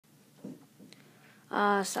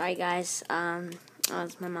Sorry guys. That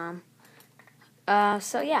was my mom.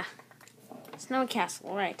 So yeah. Snowy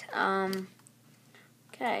Castle, right.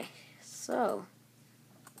 Okay. So,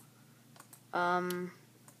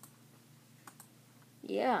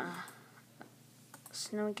 yeah.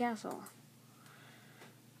 Snowy Castle.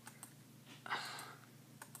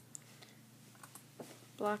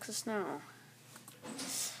 Blocks of snow.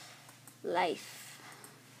 Life.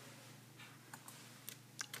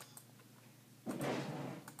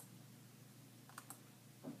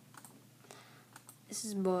 This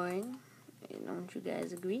is boring. Don't you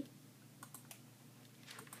guys agree?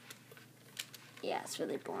 Yeah, it's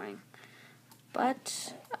really boring.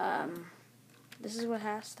 But, this is what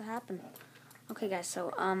has to happen. Okay, guys,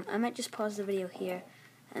 so, I might just pause the video here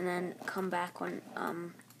and then come back when,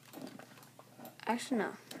 actually,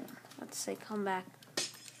 no. Let's say come back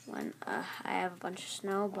when, I have a bunch of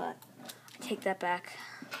snow, but I take that back.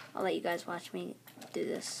 I'll let you guys watch me do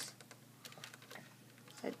this.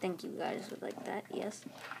 So I think you guys would like that, yes?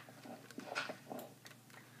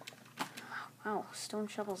 Wow, stone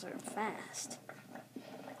shovels are fast.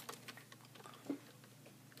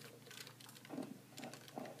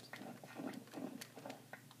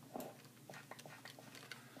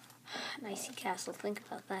 An icy castle, think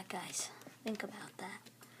about that, guys. Think about that.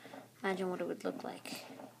 Imagine what it would look like.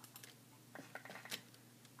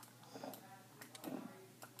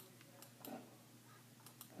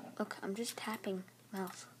 Look, I'm just tapping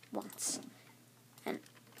mouth once. And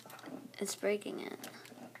it's breaking it.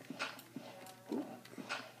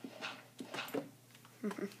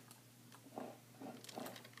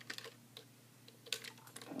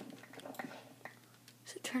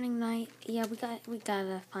 Is it turning night? Yeah, we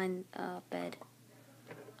gotta find a bed.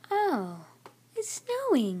 Oh, it's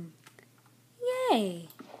snowing. Yay.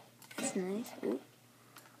 That's nice. Ooh.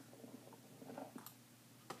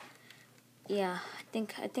 Yeah,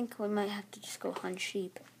 I think we might have to just go hunt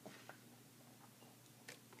sheep.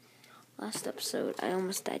 Last episode, I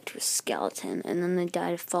almost died to a skeleton, and then I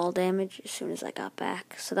died of fall damage as soon as I got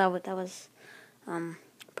back. So that was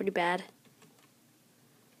pretty bad.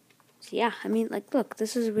 So yeah, I mean, like, look,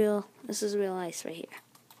 this is real ice right here.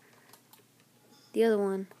 The other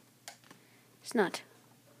one is not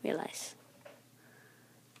real ice.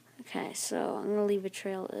 Okay, so I'm gonna leave a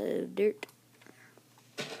trail of dirt.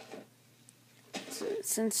 So,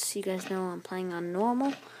 since you guys know I'm playing on normal,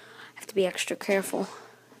 I have to be extra careful.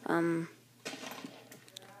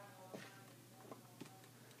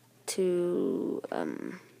 To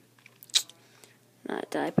not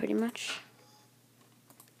die pretty much.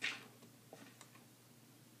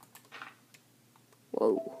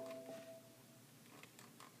 Whoa.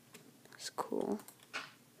 That's cool.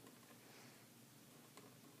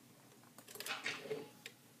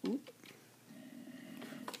 Oop.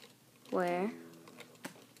 Where?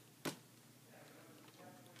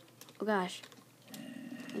 Oh gosh.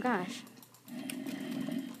 Oh gosh.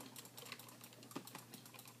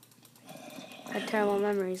 I had terrible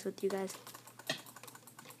memories with you guys.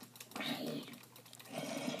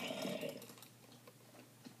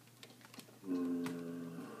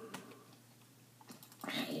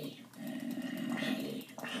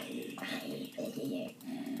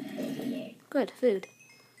 Good, food.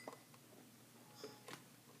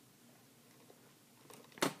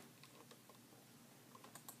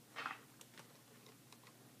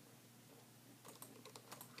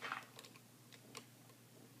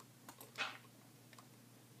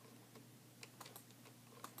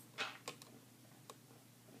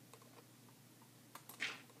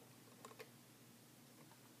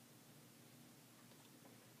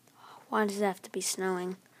 Why does it have to be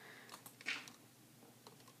snowing?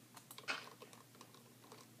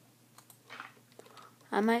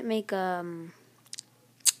 I might make a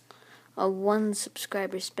 1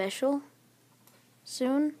 subscriber special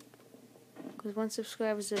soon, because 1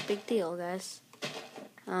 subscriber is a big deal, guys.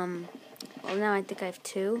 Well, now I think I have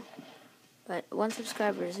 2, but 1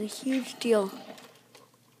 subscriber is a huge deal.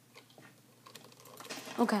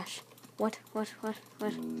 Oh gosh, what?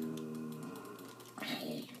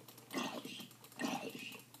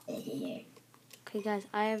 Okay, guys,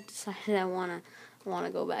 I have decided I wanna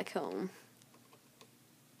go back home.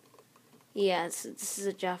 Yeah, this is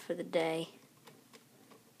a job for the day.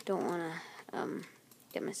 Don't wanna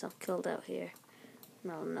get myself killed out here,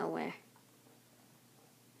 middle of nowhere.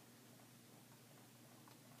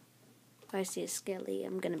 If I see a skelly,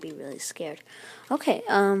 I'm gonna be really scared. Okay,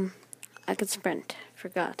 I could sprint.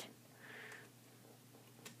 Forgot.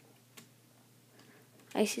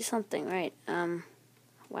 I see something, right?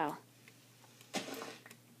 Wow.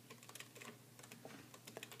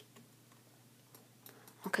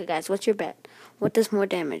 Okay, guys, what's your bet? What does more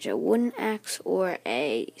damage, a wooden axe or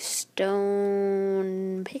a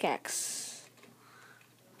stone pickaxe?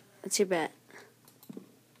 What's your bet?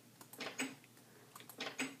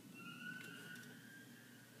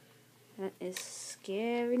 That is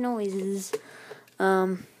scary noises.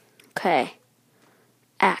 Okay.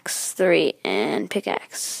 Axe 3 and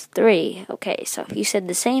pickaxe 3. Okay, so if you said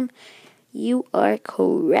the same, you are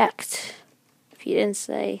correct. If you didn't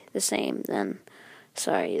say the same, then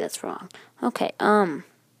sorry, that's wrong. Okay,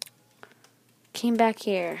 came back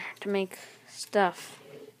here to make stuff.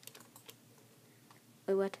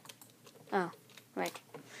 Wait, what? Oh, right.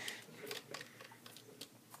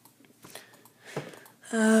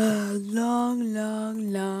 Long,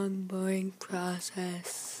 boring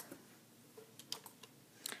process.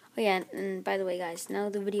 Oh yeah, and by the way, guys, now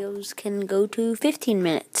the videos can go to 15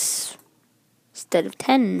 minutes instead of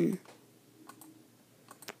 10.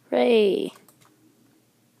 Hooray.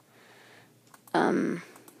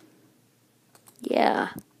 Yeah,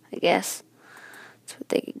 I guess that's what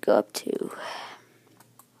they could go up to.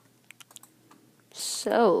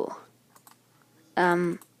 So,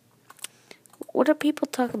 what do people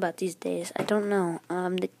talk about these days? I don't know.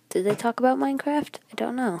 Do they talk about Minecraft? I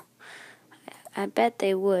don't know. I bet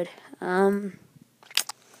they would.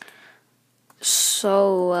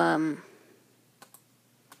 So,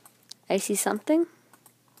 I see something?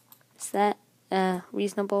 Is that a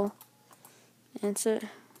reasonable answer?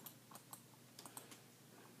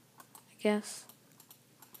 I guess.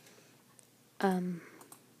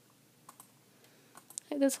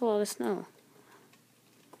 That's a lot of snow.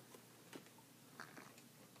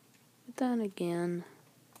 But then again,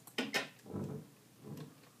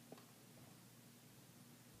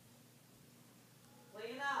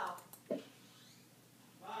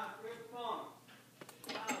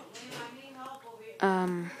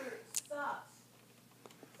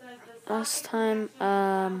 last time,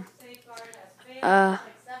 I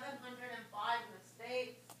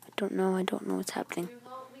don't know what's happening.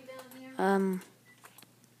 Hello?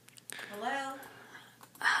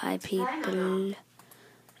 Hi people.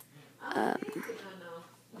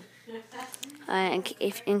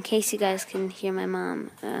 In case you guys can hear my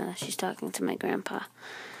mom, she's talking to my grandpa.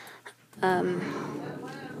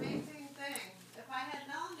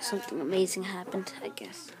 Something amazing happened, I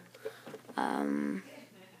guess.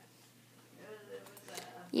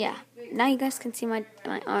 Yeah. Now you guys can see my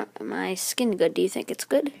skin good. Do you think it's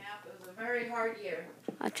good? Yeah, it was a very hard year.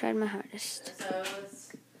 I tried my hardest. So it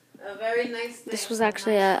was a very nice thing. This was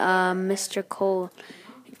actually a Mr. Cole,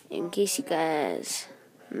 in case you guys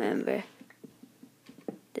remember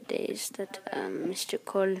the days that Mr.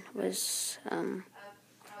 Cole was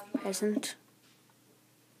present.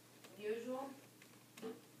 Usual?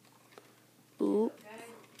 Ooh, Okay.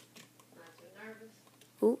 Not too nervous.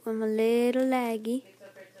 ooh, I'm a little laggy. They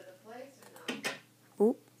took her to the place or not?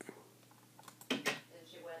 Ooh, And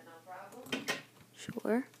she went no problem?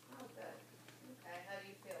 sure. Oh, good. Okay, how do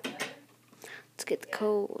you feel? Better? Let's get the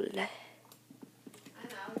cold. I know.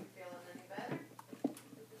 You feeling any better?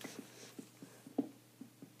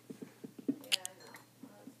 Yeah, I know.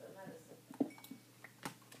 Well, that's the medicine.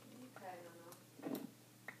 Okay, no.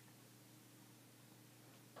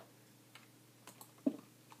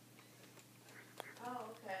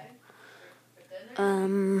 Oh, okay. For dinner?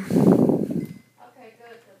 Okay,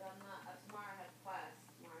 good, because I'm not, tomorrow I have class,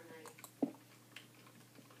 tomorrow night.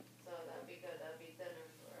 So that'd be good, that'd be dinner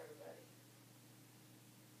for everybody.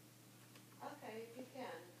 Okay, if you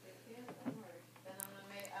can, don't worry. Then I'm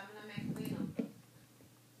gonna make Lino.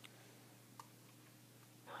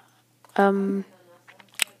 I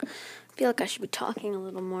feel like I should be talking a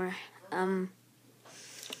little more.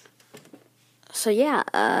 So yeah,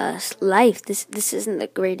 life. This isn't the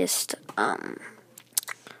greatest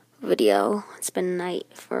video. It's been night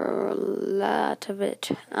for a lot of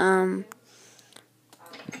it. I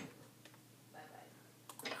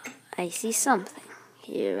see something.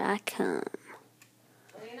 Here I come.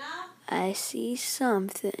 Lino, I see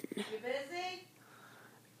something. you busy?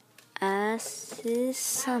 I see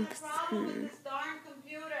What's the problem with something. this darn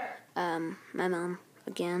computer? My mom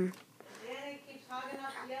again, Danny keeps hogging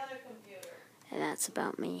up the other computer. and that's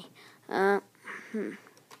about me.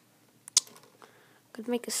 Could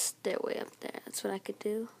make a stairway up there. That's what I could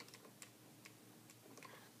do.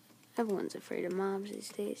 Everyone's afraid of mobs these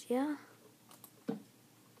days, yeah?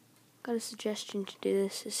 Got a suggestion to do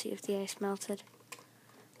this to see if the ice melted.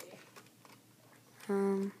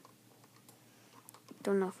 Don't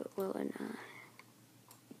know if it will or not.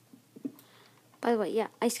 By the way, yeah,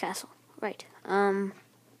 Ice Castle. Right. Can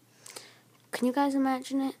you guys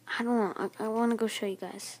imagine it? I don't know. I want to go show you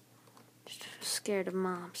guys. Just scared of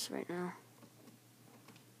mobs right now.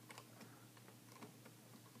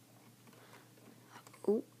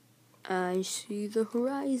 Oh, I see the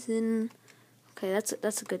horizon. Okay,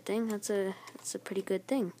 that's a good thing. That's a pretty good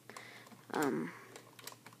thing.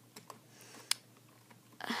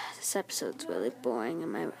 This episode's really boring.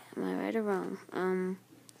 Am I right or wrong?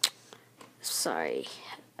 Sorry.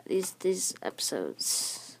 These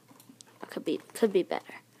episodes could be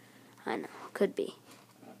better. I know, could be.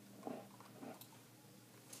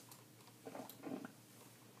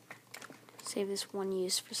 Save this one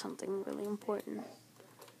use for something really important.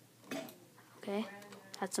 Okay,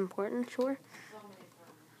 that's important, sure.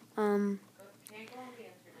 Okay.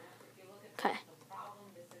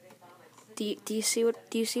 Do you see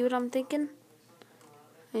what I'm thinking?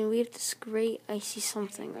 I mean, we have this great icy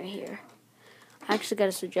something right here. I actually got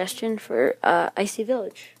a suggestion for Icy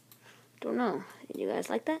Village. Don't know. Did you guys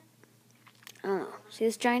like that? I don't know. See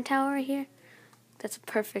this giant tower right here? That's a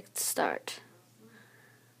perfect start.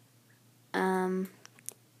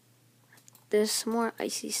 There's some more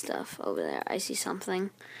icy stuff over there. Icy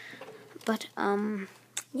something. But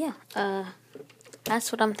yeah.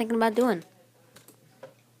 That's what I'm thinking about doing.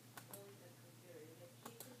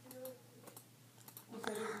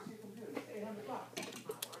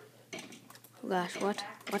 Oh gosh, what?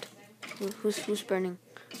 Who's burning?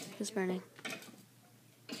 Who's burning?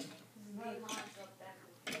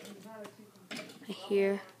 I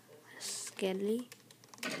hear a skelly.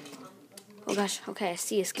 Oh gosh, okay, I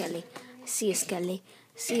see a skelly. See a skelly.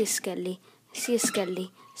 See a skelly. See a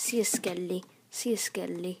skelly. See a skelly. See a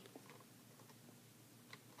skelly.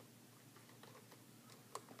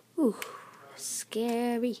 Ooh,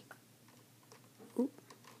 scary. Ooh,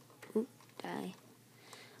 die.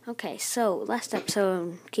 Okay, so last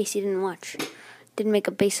episode, in case you didn't watch, did make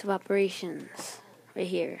a base of operations right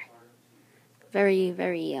here. Very,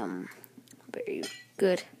 very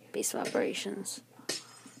good base of operations.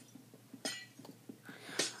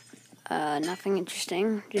 Nothing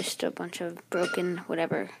interesting, just a bunch of broken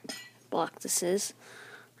whatever block this is.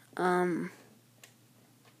 So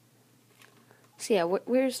yeah,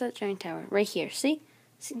 where's that giant tower? Right here. See?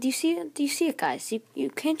 Do you see it? Do you see it, guys?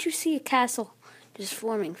 Can't you see a castle just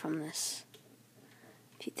forming from this?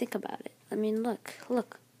 If you think about it. I mean, look. What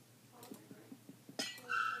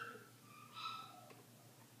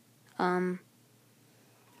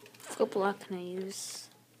block can I use?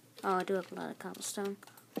 Oh, I do have a lot of cobblestone.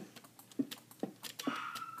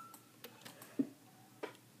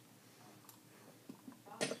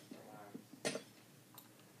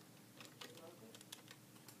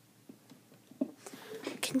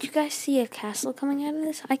 Can you guys see a castle coming out of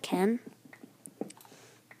this? I can.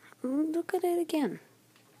 Look at it again.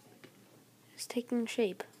 It's taking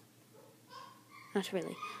shape. Not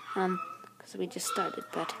really. Because we just started,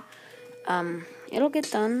 but it'll get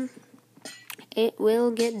done. It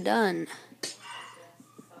will get done.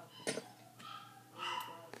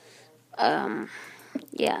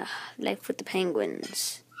 Yeah, life with the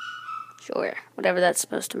penguins. Sure, whatever that's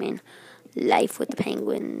supposed to mean. Life with the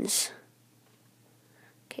penguins.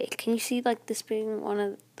 Okay, can you see like this being one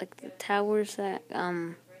of like the towers that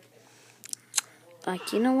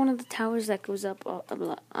like, you know, one of the towers that goes up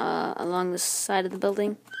along the side of the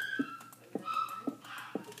building?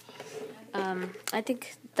 I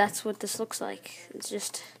think that's what this looks like. It's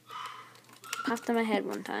just popped in my head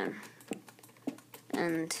one time.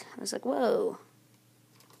 And I was like, whoa.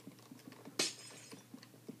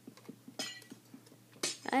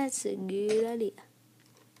 That's a good idea.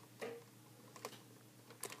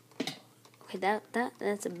 Okay,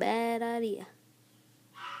 that's a bad idea.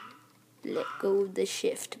 Let go of the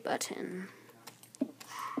shift button.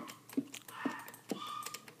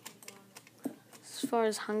 As far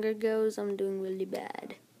as hunger goes, I'm doing really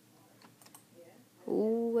bad.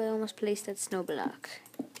 Ooh, I almost placed that snow block.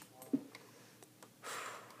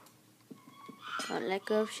 Can't let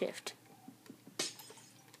go of shift.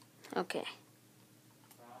 Okay.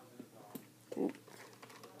 Ooh.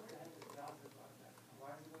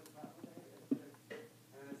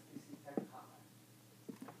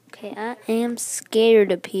 Okay, I am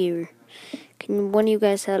scared up here. Can one of you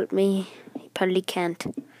guys help me? You probably can't,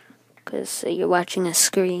 because you're watching a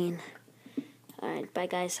screen. Alright, bye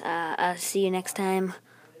guys. I'll see you next time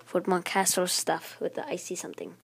for more castle stuff with the icy something.